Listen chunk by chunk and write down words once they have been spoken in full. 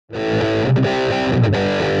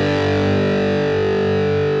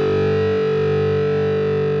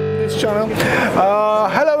channel.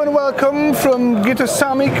 Hello and welcome from Guitar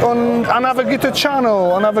Summit on another guitar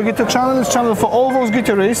channel. Another guitar channel is channel for all those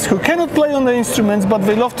guitarists who cannot play on the instruments but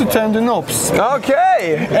they love to turn the knobs.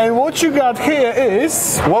 Okay! And what you got here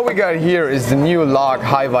is... What we got here is the new log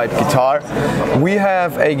HyVibe guitar. We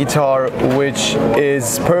have a guitar which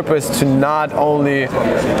is purposed to not only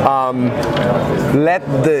let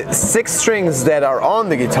the 6 strings that are on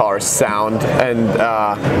the guitar sound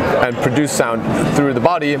and produce sound through the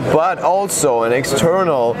body, but also an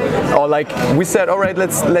external, or like we said, all right,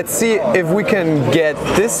 let's see if we can get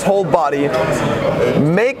this whole body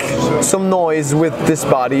make some noise with this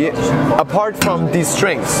body apart from these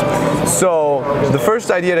strings. So the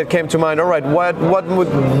first idea that came to mind, all right, what would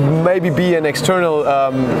maybe be an external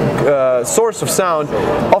source of sound?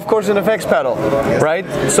 Of course, an effects pedal, right?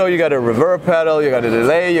 So you got a reverb pedal, you got a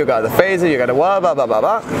delay, you got a phaser, you got a blah blah blah blah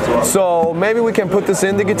blah. So maybe we can put this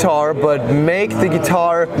in the guitar, but make the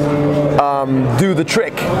guitar do the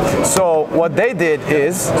trick. So what they did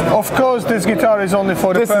is, of course, this guitar is only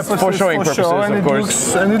for the purposes, for showing purposes, and of course.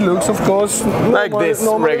 It looks, of course, like this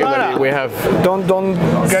regularly. We have. Don't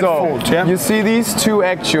get fooled. Yeah. You see these 2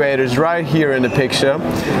 actuators right here in the picture,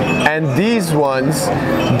 and these ones,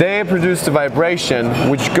 they produce the vibration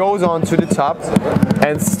which goes onto the top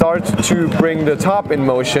and start to bring the top in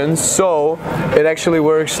motion. So it actually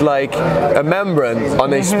works like a membrane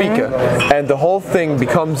on a speaker, and the whole thing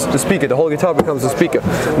becomes the speaker. The whole guitar becomes the speaker.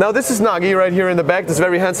 Now this is Nagi right here in the back. This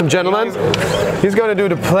very handsome gentleman. He's going to do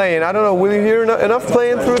the playing. I don't know. Will you hear enough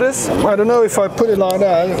playing through this? I don't know if I put it like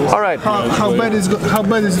that. All right. How bad is it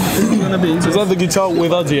going to be? Is that the guitar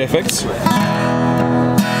without the effects?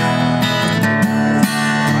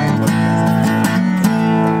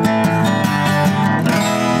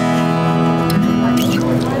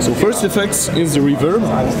 So first effects is the reverb.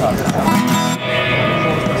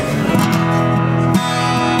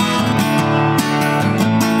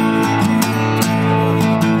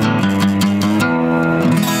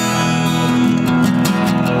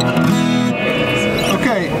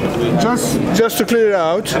 Just to clear it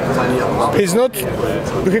out,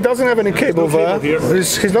 he doesn't have any cable there.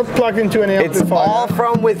 He's not plugged into any amplifier. It's all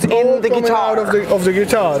from within the guitar. Out of the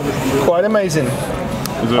guitar. Quite amazing.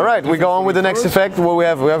 All right, we go on with the next effect. What we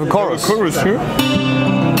have a chorus. Chorus here.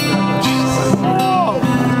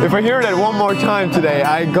 If I hear that one more time today,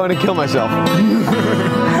 I'm gonna kill myself.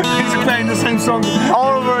 He's playing the same song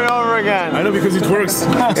over and over again. I know, because it works.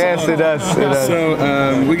 Yes, it does. It does. So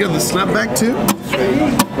we got the snapback too.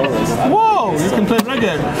 Whoa! You can play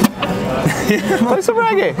reggae. Play some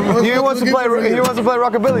reggae. He wants to play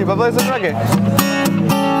rockabilly, but play some reggae.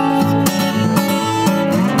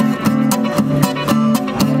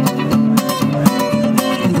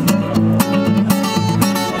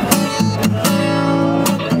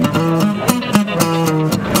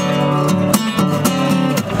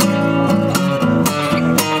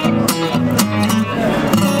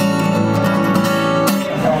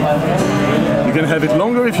 You can have it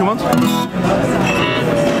longer if you want.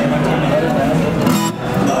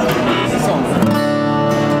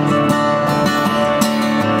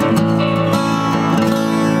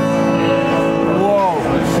 Whoa!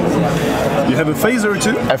 You have a phaser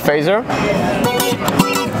too. A phaser.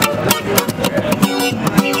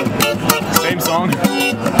 Same song.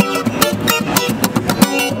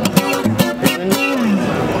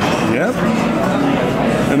 Yep.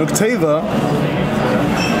 An octaver.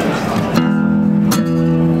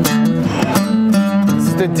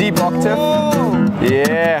 The deep octave. Whoa.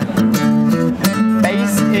 Yeah.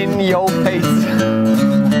 Bass in your face.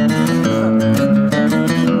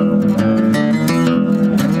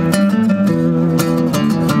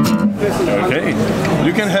 Okay.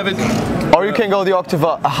 You can have it. Or you can go the octave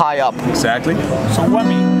high up. Exactly. So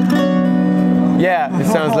whammy. Yeah, it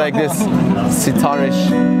sounds like this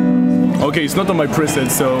sitarish. Okay, it's not on my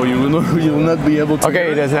preset, so you will not be able to. Okay,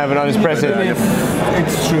 he doesn't have it on his preset.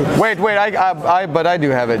 It's true. Wait, but I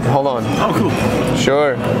do have it. Hold on. Oh, cool.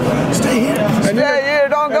 Sure. Stay here. Stay here.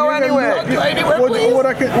 Don't go anywhere.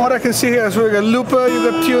 What I can see here is we got looper, you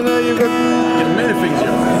got tuner, you got many things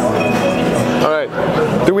here. All right.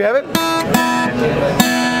 Do we have it?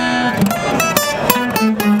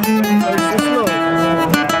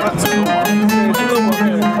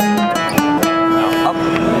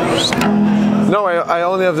 No, I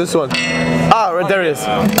only have this one. Ah, right there it is. So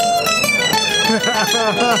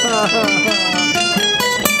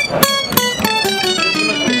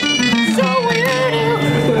weird.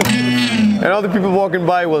 And all the people walking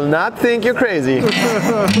by will not think you're crazy. How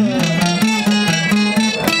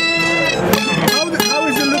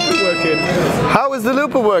is the looper working? How is the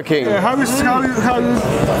looper working? How you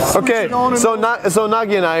Okay, so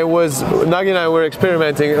Nagi and I were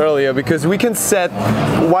experimenting earlier because we can set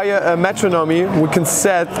via a metronome. We can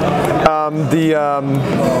set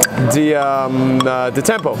the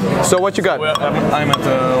tempo. So what you got? Well, I'm at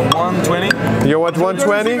 120. You're at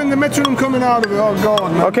 120. Even the metronome coming out of it. Oh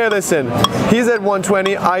God. Man. Okay, listen. He's at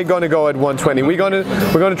 120. I gonna go at 120. We're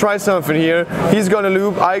gonna try something here. He's gonna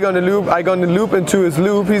loop. I gonna loop into his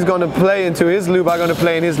loop. He's gonna play into his loop. I'm gonna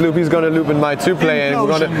play in his loop. He's gonna loop in my two play, and we're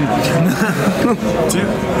gonna. 2,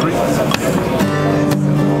 3.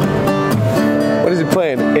 What is he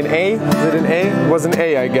playing? In A? Is it in A? It was in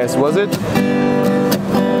A, I guess. Was it?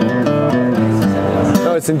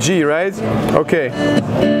 No, it's in G, right? Okay.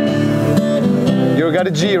 You got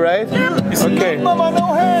a G, right? Okay. Mama,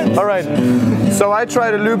 no hands. All right. So I try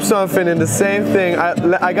to loop something in the same thing.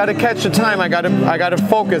 I gotta catch the time. I gotta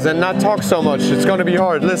focus and not talk so much. It's gonna be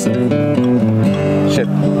hard. Listen. Shit.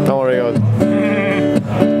 Don't worry, guys.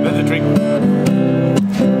 Let the drink.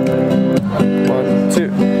 1, 2,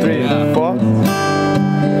 3, 4.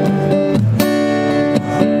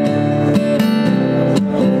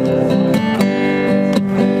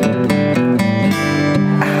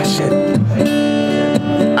 Ah, shit.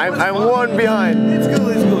 I'm one behind. It's cool,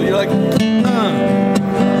 it's cool. You're like,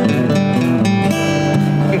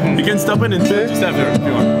 You can stop it and just after if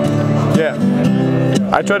you want. Yeah.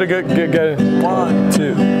 I try to get it. 1,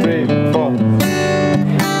 2, 3, 4.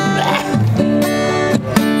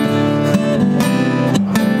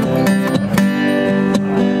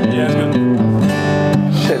 Yeah, it's good.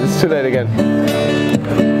 Shit, it's too late again.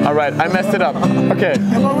 All right, I messed it up. Okay.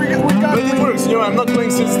 But But it works, you know, I'm not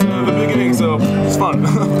playing since the beginning, so it's fun.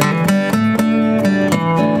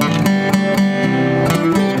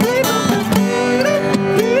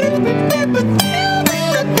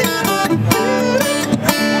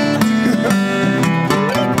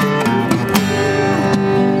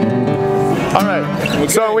 All right.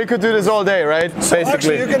 So we could do this all day, right? Basically.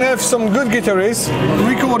 Actually, you can have some good guitarists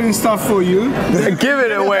recording stuff for you. Give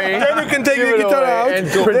it away. Then you can take Give your it guitar away out and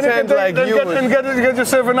then pretend you like can you would. get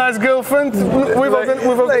yourself a nice girlfriend without Like,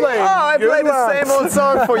 playing. oh, I played the Relax. same old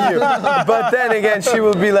song for you. But then again, she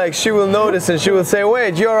will be like, she will notice and she will say,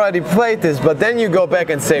 wait, you already played this. But then you go back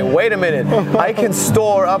and say, wait a minute, I can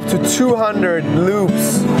store up to 200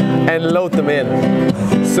 loops and load them in.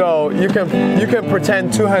 So you can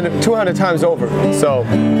pretend 200 times over. So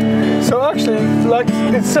actually, like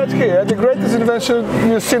it said here, the greatest invention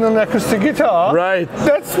you've seen on an acoustic guitar. right.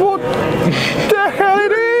 That's what the hell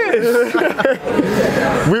it is.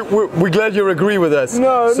 We're glad you agree with us.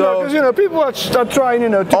 No, so, because you know people are trying, you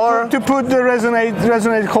know, to put the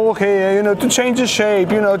resonate hole here, you know, to change the shape,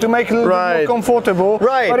 you know, to make it a little bit more comfortable.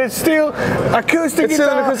 Right. But it's still acoustic It's guitar. still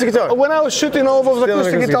an acoustic guitar. When I was shooting all those Still an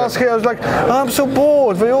acoustic acoustic guitars here, I was like, I'm so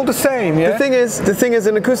bored. They're all the same. Yeah. The thing is,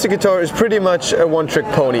 an acoustic guitar is pretty much a one-trick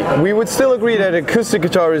pony. We would still agree that acoustic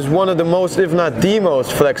guitar is one of the most, if not the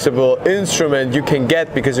most flexible instrument you can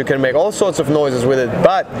get because you can make all sorts of noises with it.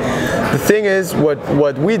 But the thing is,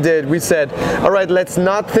 what we did, we said, all right, let's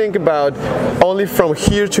not think about only from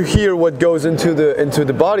here to here what goes into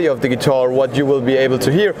the body of the guitar, what you will be able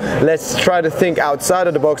to hear. Let's try to think outside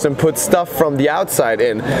of the box and put stuff from the outside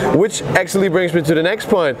in, which actually brings me to the next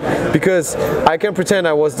point, because I can pretend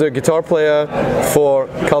I was the guitar player for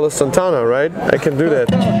Carlos Santana, right? I can do that.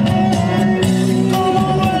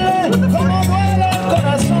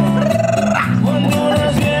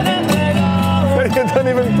 You don't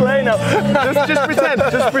even play now. Just pretend,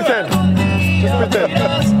 just pretend. Just pretend.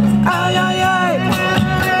 Ay, ay, ay.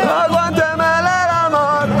 Aguántame el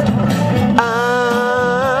amor.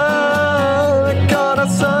 Ah, el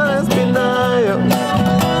corazón espinayo.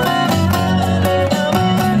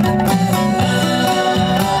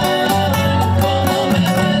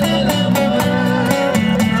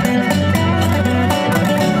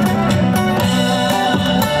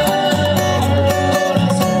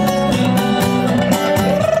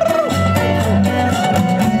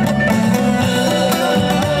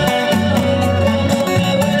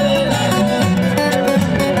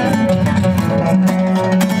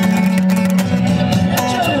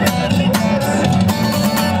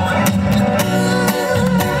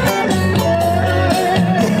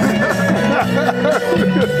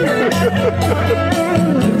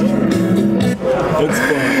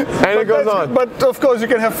 on. But of course you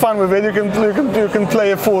can have fun with it. You can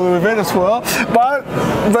play a fool with it as well. But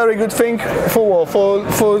very good thing for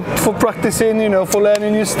for practicing, you know, for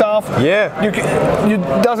learning new stuff. Yeah. You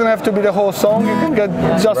doesn't have to be the whole song. You can get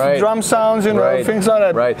just drum sounds, you know, things like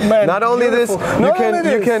that. Right. Man, Not only beautiful.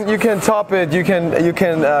 this, you can top it. You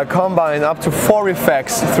can combine up to 4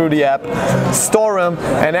 effects through the app, store them,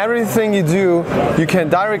 and everything you do, you can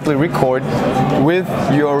directly record with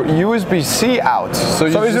your USB-C out. So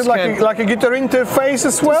is it like a guitar interface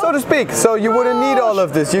as well? So to speak. So you wouldn't need all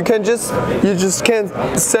of this. You just can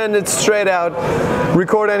send it straight out,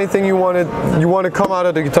 record anything you want to come out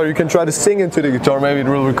of the guitar. You can try to sing into the guitar, maybe it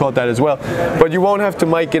will record that as well. But you won't have to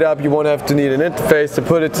mic it up, you won't have to need an interface to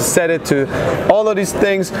put it, to set it, to all of these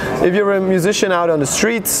things. If you're a musician out on the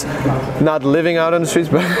streets, not living out on the streets,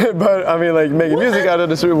 but I mean like making music out on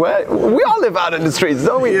the street, we all live out on the streets,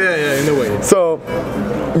 don't we? Yeah, in a way. So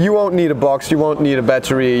you won't need a box, you won't need a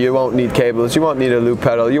battery, you won't need cables, you won't need a loop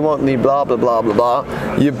pedal, you won't need blah blah blah blah blah.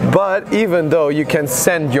 But even though you can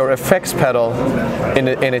send your effects pedal in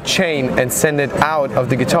a chain and send it out of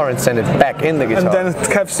the guitar and send it back in the guitar. And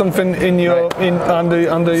then have something in your under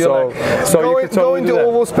your leg. So going to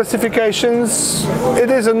all those specifications, it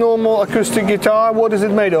is a normal acoustic guitar. What is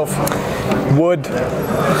it made of? Wood.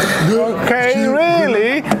 Okay,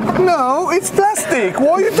 really? No, it's plastic.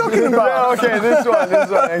 What are you talking about? Okay, this one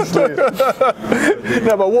actually.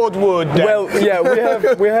 No, but what wood? Then? Well, yeah,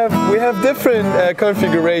 we have different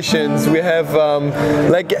configurations. We have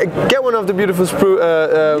like get one of the beautiful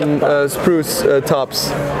spruce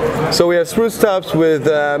tops. So we have spruce tops with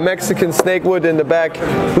Mexican snakewood in the back.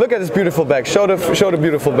 Look at this beautiful back. Show the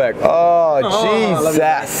beautiful back. Oh,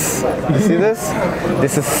 Jesus! You see this?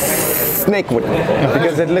 This is snakewood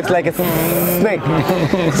because it looks like a snake.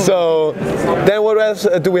 So then what else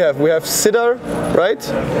do we have? We have cedar, right?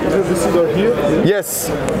 The cedar here? Yes.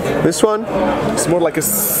 This one? It's more like a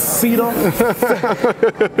cedar.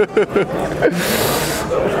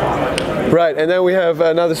 Right, and then we have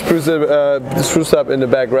another spruce up in the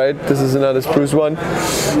back, right? This is another spruce one.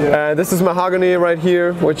 This is mahogany right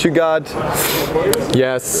here, what you got.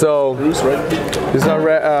 Yes, so these are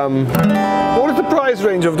what is the price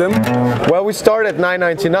range of them? well, we start at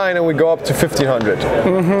 $999 and we go up to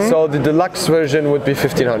 $1,500. So the deluxe version would be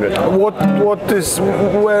 $1,500.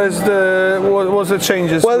 What's the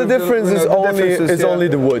changes? Well, the difference is only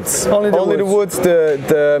the woods. Only the woods.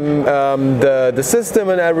 The system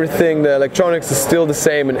and everything, the electronics is still the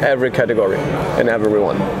same in every category, in every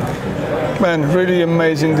one. Man, really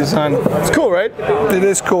amazing design. It's cool, right? It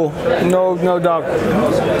is cool, no doubt.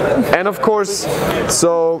 And of course,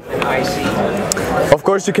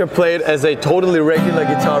 you can play it as a totally regular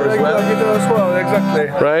guitar as well. Regular guitar as well, exactly.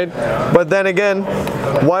 Right? But then again,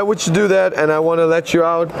 why would you do that? And I want to let you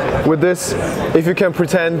out with this. If you can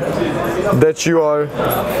pretend that you are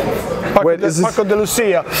Paco de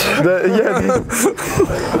Lucia.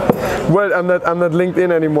 Well, I'm not linked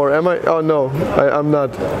in anymore, am I? Oh no, I'm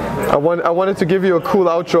not. I wanted to give you a cool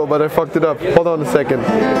outro, but I fucked it up. Hold on a second.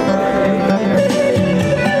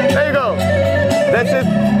 There you go. That's it.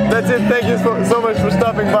 That's it. Thank you so much for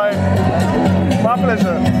stopping by. My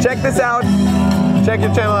pleasure. Check this out. Check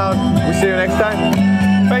your channel out. We'll see you next time.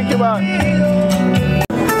 Thank you, man.